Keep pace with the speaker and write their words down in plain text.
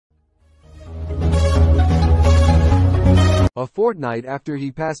A fortnight after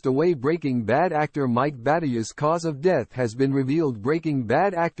he passed away, Breaking Bad actor Mike Batayeh's cause of death has been revealed. Breaking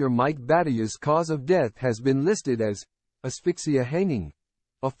Bad actor Mike Batayeh's cause of death has been listed as asphyxia hanging,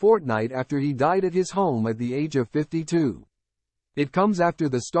 a fortnight after he died at his home at the age of 52. It comes after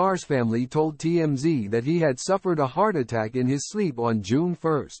the star's family told TMZ that he had suffered a heart attack in his sleep on June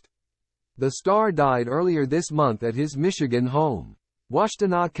 1. The star died earlier this month at his Michigan home.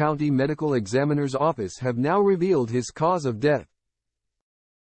 Washtenaw County Medical Examiner's Office have now revealed his cause of death.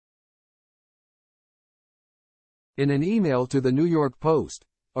 In an email to the New York Post,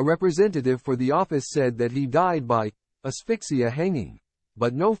 a representative for the office said that he died by asphyxia hanging,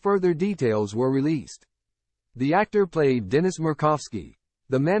 but no further details were released. The actor played Dennis Murkowski,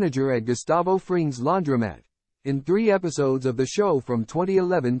 the manager at Gustavo Fring's laundromat, in 3 episodes of the show from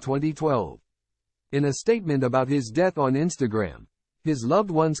 2011-2012. In a statement about his death on Instagram, his loved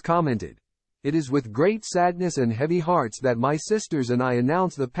ones commented, "It is with great sadness and heavy hearts that my sisters and I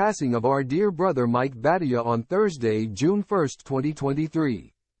announce the passing of our dear brother Mike Batayeh on Thursday, June 1,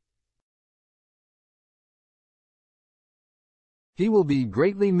 2023. He will be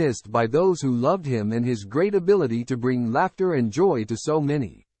greatly missed by those who loved him and his great ability to bring laughter and joy to so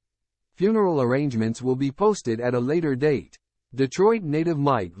many." Funeral arrangements will be posted at a later date. Detroit native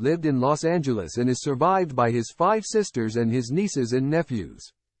Mike lived in Los Angeles and is survived by his 5 sisters and his nieces and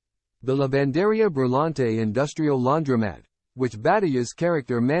nephews. The Lavanderia Brillante industrial laundromat, which Batayeh's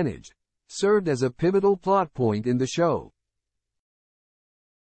character managed, served as a pivotal plot point in the show.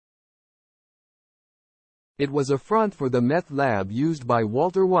 It was a front for the meth lab used by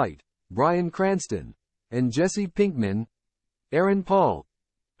Walter White, Bryan Cranston, and Jesse Pinkman. Aaron Paul.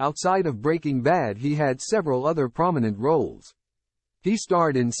 Outside of Breaking Bad, he had several other prominent roles. He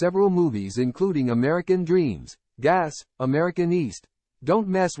starred in several movies including American Dreams, Gas, American East, Don't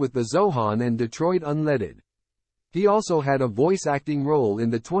Mess with the Zohan and Detroit Unleaded. He also had a voice acting role in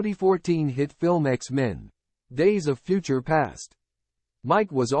the 2014 hit film X-Men: Days of Future Past.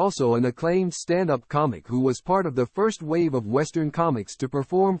 Mike was also an acclaimed stand-up comic who was part of the first wave of Western comics to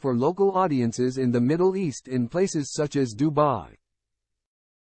perform for local audiences in the Middle East in places such as Dubai.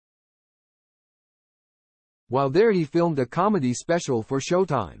 While there, he filmed a comedy special for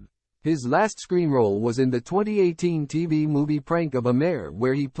Showtime. His last screen role was in the 2018 TV movie Prank of a Mayor,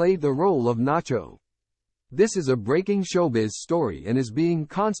 where he played the role of Nacho. This is a breaking showbiz story and is being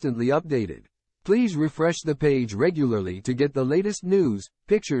constantly updated. Please refresh the page regularly to get the latest news,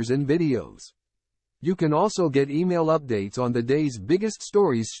 pictures and videos. You can also get email updates on the day's biggest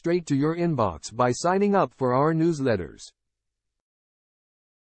stories straight to your inbox by signing up for our newsletters.